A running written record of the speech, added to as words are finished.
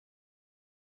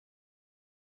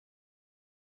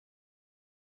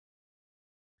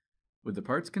With the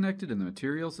parts connected and the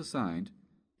materials assigned,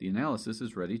 the analysis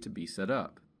is ready to be set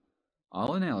up.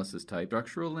 All analysis type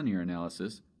structural linear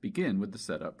analysis begin with the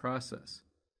setup process.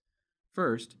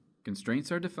 First,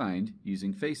 constraints are defined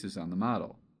using faces on the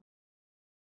model.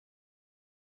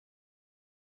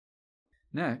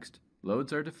 Next,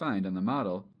 loads are defined on the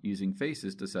model using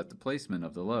faces to set the placement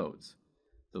of the loads.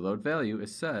 The load value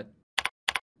is set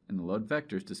and the load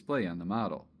vectors display on the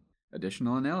model.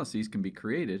 Additional analyses can be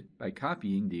created by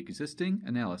copying the existing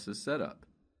analysis setup.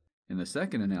 In the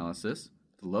second analysis,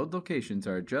 the load locations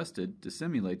are adjusted to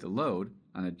simulate the load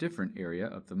on a different area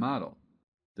of the model.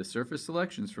 The surface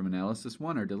selections from Analysis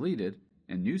 1 are deleted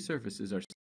and new surfaces are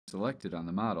selected on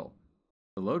the model.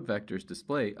 The load vectors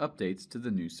display updates to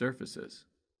the new surfaces.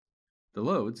 The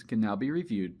loads can now be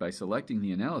reviewed by selecting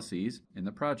the analyses in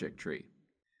the project tree.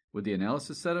 With the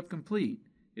analysis setup complete,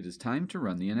 it is time to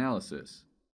run the analysis.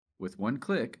 With one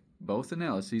click, both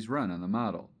analyses run on the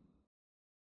model.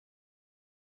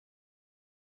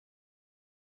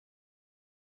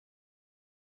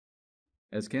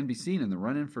 As can be seen in the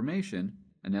run information,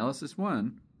 Analysis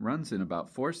 1 runs in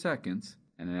about 4 seconds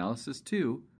and Analysis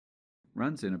 2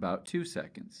 runs in about 2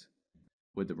 seconds.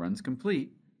 With the runs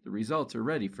complete, the results are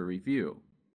ready for review.